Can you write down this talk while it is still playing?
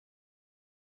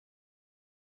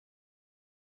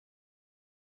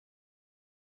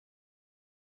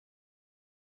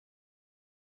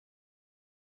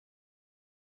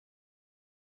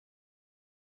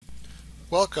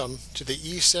Welcome to the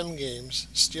eSim Games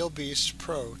Steel Beast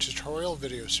Pro tutorial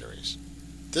video series.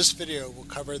 This video will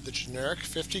cover the generic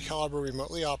 50 caliber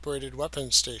remotely operated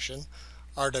weapons station,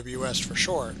 RWS for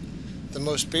short, the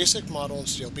most basic model in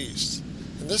Steel Beasts.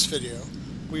 In this video,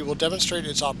 we will demonstrate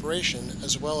its operation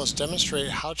as well as demonstrate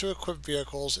how to equip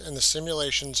vehicles in the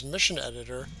simulation's mission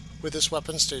editor with this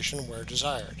weapon station where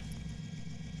desired.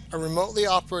 A remotely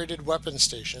operated weapons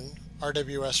station,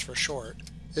 RWS for short,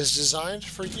 is designed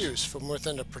for use from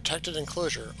within a protected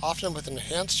enclosure, often with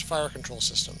enhanced fire control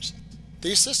systems.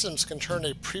 These systems can turn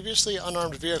a previously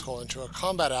unarmed vehicle into a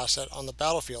combat asset on the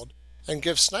battlefield and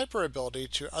give sniper ability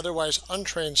to otherwise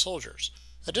untrained soldiers.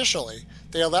 Additionally,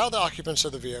 they allow the occupants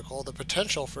of the vehicle the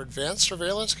potential for advanced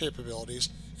surveillance capabilities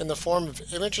in the form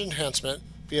of image enhancement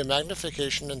via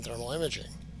magnification and thermal imaging.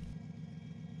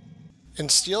 In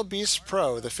Steel Beast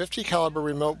Pro, the 50 caliber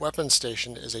remote weapons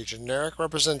station is a generic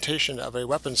representation of a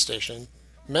weapons station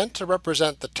meant to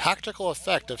represent the tactical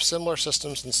effect of similar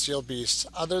systems in Steel Beasts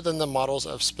other than the models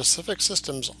of specific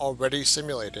systems already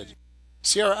simulated.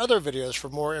 See our other videos for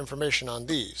more information on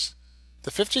these.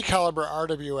 The 50 caliber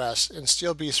RWS in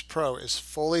Steel Beast Pro is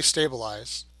fully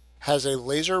stabilized, has a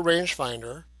laser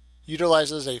rangefinder,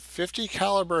 utilizes a 50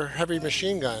 caliber heavy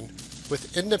machine gun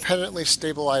with independently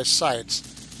stabilized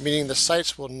sights, meaning the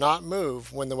sights will not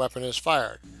move when the weapon is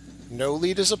fired. No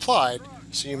lead is applied,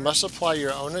 so you must apply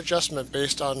your own adjustment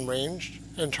based on range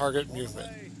and target movement.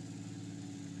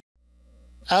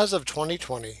 As of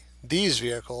 2020, these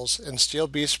vehicles in Steel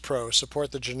Beast Pro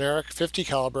support the generic 50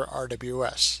 caliber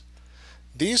RWS.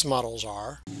 These models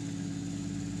are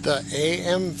the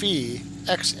AMV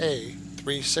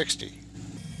XA360,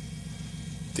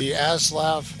 the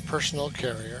ASLAV Personnel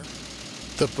Carrier,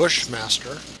 the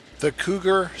Bushmaster, the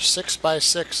Cougar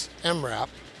 6x6 MRAP,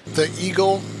 the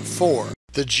Eagle 4,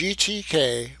 the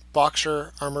GTK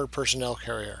Boxer Armored Personnel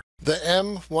Carrier, the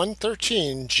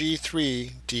M113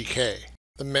 G3 DK,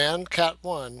 the MAN Cat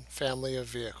 1 family of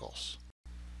vehicles,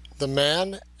 the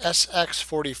MAN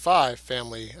SX45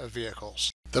 family of vehicles,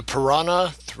 the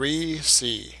Piranha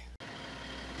 3C.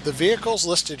 The vehicles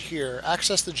listed here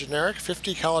access the generic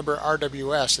 50 caliber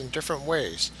RWS in different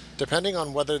ways, depending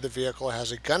on whether the vehicle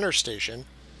has a gunner station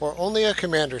or only a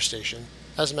commander station,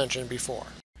 as mentioned before.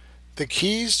 The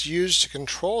keys used to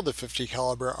control the 50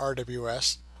 caliber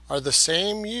RWS are the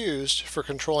same used for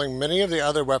controlling many of the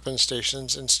other weapon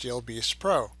stations in Steel Beast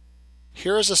Pro.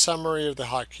 Here is a summary of the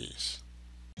hotkeys.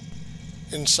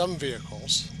 In some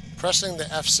vehicles, pressing the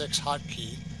F6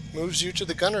 hotkey moves you to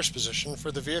the gunner's position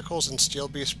for the vehicles in Steel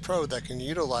Beast Pro that can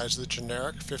utilize the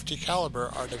generic 50 caliber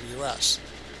RWS.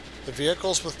 The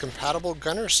vehicles with compatible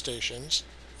gunner stations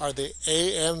are the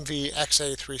AMV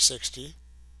XA360,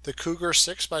 the Cougar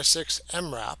 6x6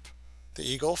 MRAP, the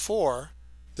Eagle 4,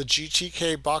 the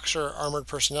GTK Boxer Armored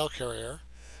Personnel Carrier,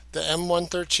 the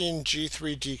M113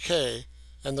 G3 DK,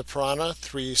 and the Piranha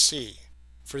 3C.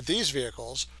 For these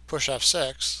vehicles, push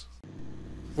F6,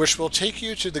 which will take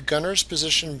you to the gunner's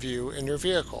position view in your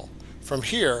vehicle. From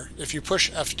here, if you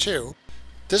push F2,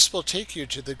 this will take you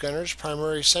to the gunner's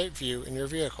primary sight view in your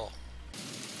vehicle.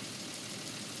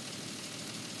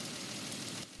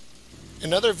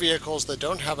 In other vehicles that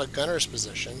don't have a gunner's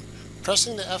position,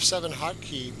 pressing the F7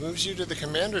 hotkey moves you to the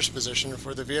commander's position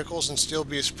for the vehicles in Steel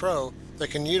Beast Pro that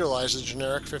can utilize the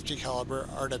generic 50 caliber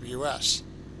RWS.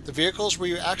 The vehicles where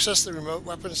you access the remote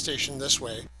weapon station this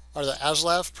way are the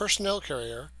ASLAV Personnel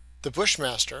Carrier, the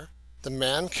Bushmaster, the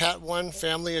MAN Cat 1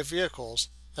 family of vehicles,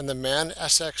 and the MAN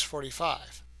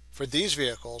SX45. For these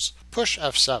vehicles, push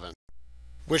F7,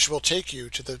 which will take you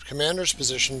to the commander's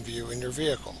position view in your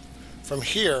vehicle. From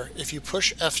here, if you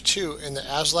push F2 in the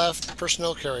ASLAV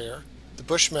Personnel Carrier, the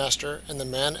Bushmaster, and the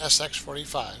MAN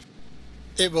SX45,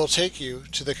 it will take you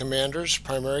to the commander's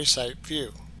primary sight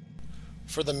view.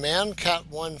 For the MAN Cat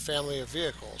 1 family of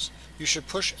vehicles, you should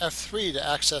push F3 to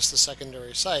access the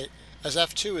secondary sight, as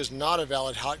F2 is not a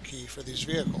valid hotkey for these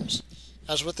vehicles.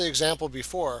 As with the example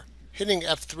before, hitting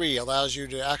F3 allows you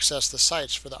to access the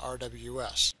sights for the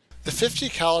RWS. The 50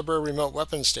 caliber remote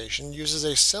weapon station uses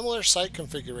a similar sight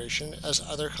configuration as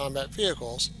other combat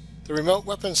vehicles. The remote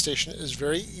weapon station is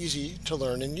very easy to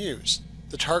learn and use.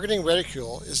 The targeting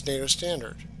reticule is NATO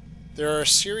standard. There are a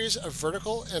series of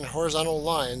vertical and horizontal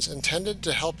lines intended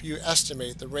to help you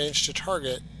estimate the range to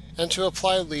target and to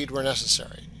apply lead where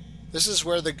necessary. This is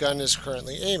where the gun is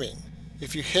currently aiming.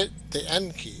 If you hit the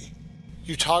N key,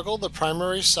 you toggle the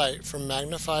primary sight from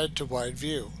magnified to wide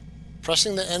view.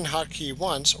 Pressing the N hotkey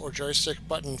once, or joystick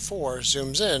button 4,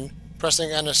 zooms in.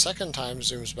 Pressing N a second time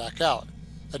zooms back out.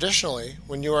 Additionally,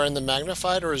 when you are in the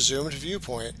magnified or zoomed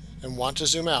viewpoint and want to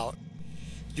zoom out,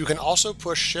 You can also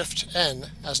push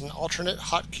Shift-N as an alternate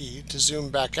hotkey to zoom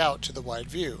back out to the wide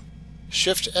view.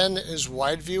 Shift-N is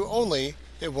wide view only.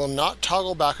 It will not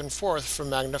toggle back and forth from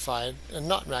magnified and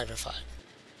not magnified.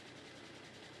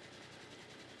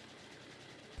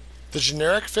 The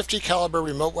generic 50 caliber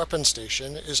remote weapon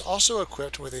station is also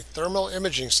equipped with a thermal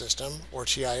imaging system, or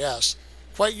TIS,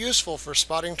 quite useful for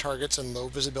spotting targets in low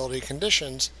visibility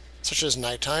conditions such as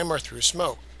nighttime or through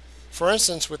smoke. For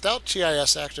instance, without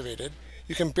TIS activated,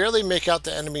 you can barely make out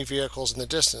the enemy vehicles in the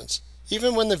distance,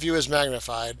 even when the view is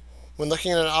magnified, when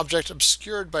looking at an object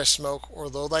obscured by smoke or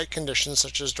low light conditions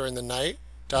such as during the night,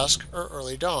 dusk, or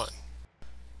early dawn.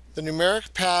 The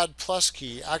numeric pad plus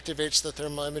key activates the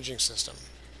thermal imaging system.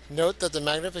 Note that the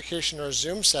magnification or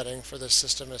zoom setting for this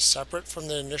system is separate from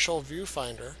the initial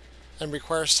viewfinder and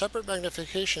requires separate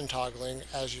magnification toggling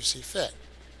as you see fit.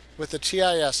 With the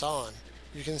TIS on,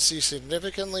 you can see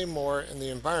significantly more in the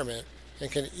environment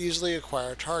and can easily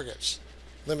acquire targets.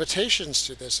 Limitations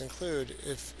to this include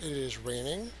if it is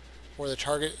raining or the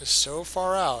target is so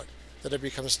far out that it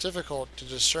becomes difficult to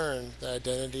discern the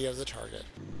identity of the target.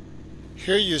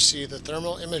 Here you see the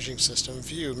thermal imaging system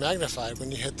view magnified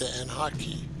when you hit the N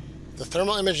hotkey. The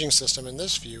thermal imaging system in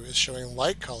this view is showing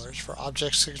light colors for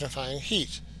objects signifying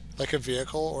heat, like a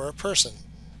vehicle or a person.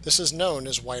 This is known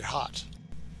as white hot.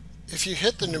 If you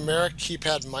hit the numeric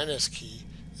keypad minus key,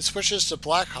 it switches to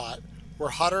black hot, where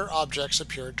hotter objects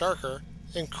appear darker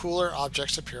and cooler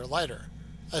objects appear lighter.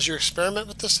 As you experiment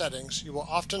with the settings, you will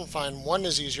often find one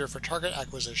is easier for target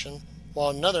acquisition, while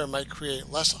another might create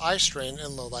less eye strain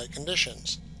in low light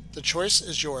conditions. The choice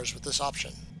is yours with this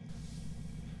option.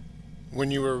 When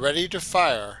you are ready to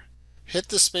fire, hit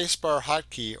the spacebar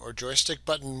hotkey or joystick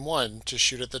button 1 to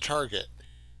shoot at the target.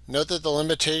 Note that the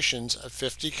limitations of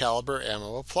 50 caliber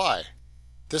ammo apply.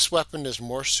 This weapon is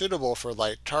more suitable for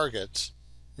light targets.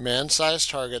 Man-sized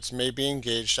targets may be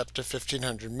engaged up to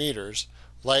 1500 meters,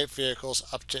 light vehicles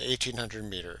up to 1800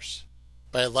 meters.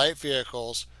 By light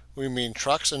vehicles, we mean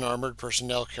trucks and armored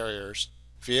personnel carriers,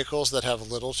 vehicles that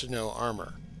have little to no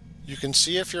armor. You can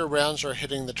see if your rounds are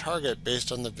hitting the target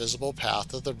based on the visible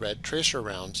path of the red tracer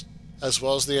rounds, as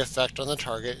well as the effect on the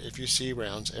target if you see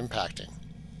rounds impacting.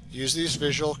 Use these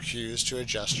visual cues to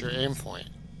adjust your aim point.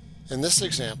 In this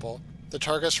example, the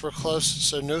targets were close,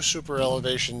 so no super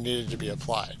elevation needed to be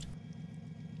applied.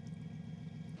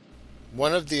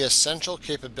 One of the essential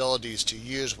capabilities to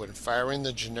use when firing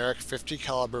the generic 50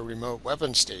 caliber remote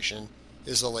weapon station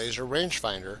is the laser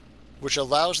rangefinder, which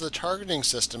allows the targeting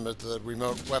system of the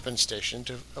remote weapon station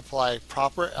to apply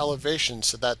proper elevation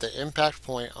so that the impact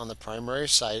point on the primary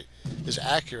site is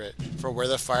accurate for where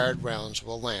the fired rounds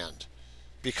will land.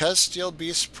 Because Steel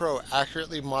Beast Pro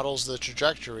accurately models the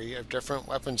trajectory of different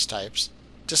weapons types,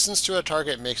 distance to a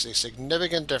target makes a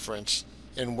significant difference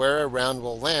in where a round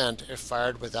will land if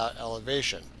fired without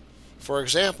elevation. For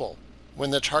example,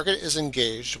 when the target is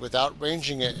engaged without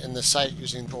ranging it in the sight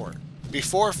using torque.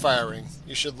 Before firing,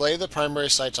 you should lay the primary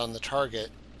sights on the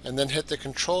target and then hit the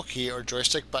control key or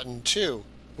joystick button 2,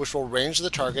 which will range the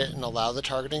target and allow the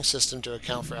targeting system to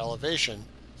account for elevation,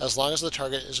 as long as the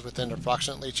target is within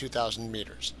approximately 2,000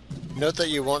 meters. Note that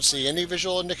you won't see any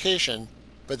visual indication,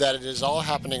 but that it is all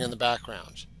happening in the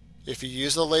background. If you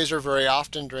use the laser very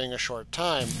often during a short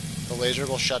time, the laser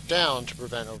will shut down to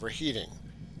prevent overheating.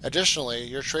 Additionally,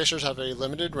 your tracers have a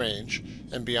limited range,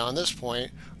 and beyond this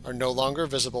point are no longer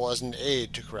visible as an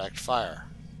aid to correct fire.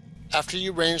 After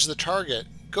you range the target,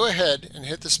 go ahead and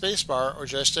hit the spacebar or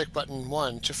joystick button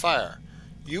 1 to fire.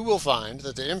 You will find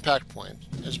that the impact point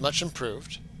is much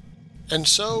improved, and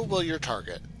so will your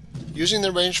target. Using the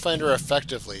rangefinder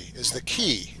effectively is the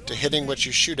key to hitting what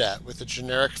you shoot at with the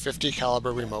generic 50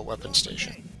 caliber remote weapon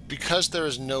station. Because there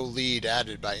is no lead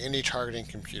added by any targeting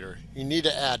computer, you need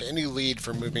to add any lead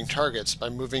for moving targets by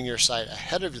moving your sight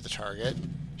ahead of the target,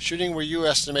 shooting where you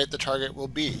estimate the target will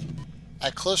be.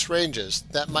 At close ranges,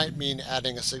 that might mean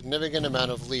adding a significant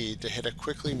amount of lead to hit a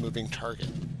quickly moving target.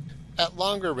 At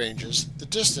longer ranges, the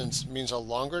distance means a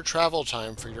longer travel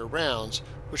time for your rounds,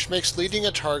 which makes leading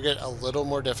a target a little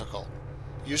more difficult.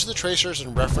 Use the tracers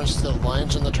in reference to the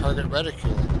lines on the target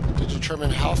reticule to determine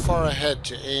how far ahead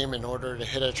to aim in order to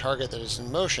hit a target that is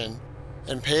in motion,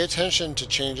 and pay attention to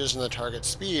changes in the target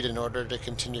speed in order to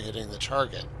continue hitting the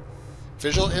target.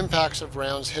 Visual impacts of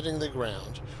rounds hitting the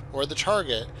ground or the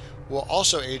target will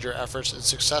also aid your efforts in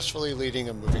successfully leading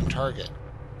a moving target.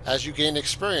 As you gain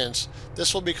experience,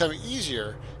 this will become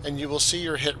easier and you will see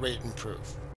your hit rate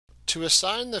improve. To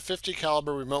assign the 50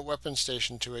 caliber remote weapon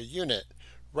station to a unit,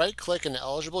 right-click an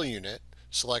eligible unit,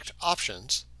 select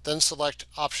Options, then select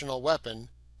Optional Weapon,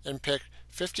 and pick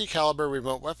 50 caliber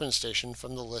remote weapon station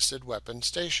from the listed weapon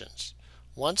stations.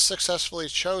 Once successfully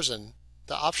chosen,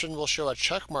 the option will show a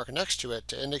check mark next to it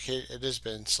to indicate it has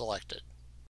been selected.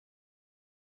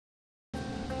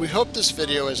 We hope this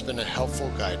video has been a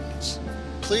helpful guidance.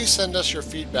 Please send us your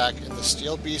feedback in the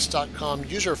steelbeast.com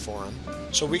user forum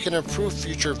so we can improve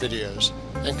future videos,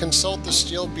 and consult the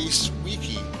SteelBeast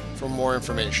Wiki for more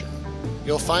information.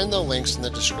 You'll find the links in the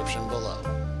description below.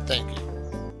 Thank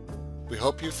you. We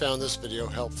hope you found this video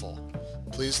helpful.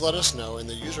 Please let us know in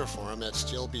the user forum at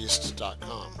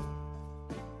steelbeast.com.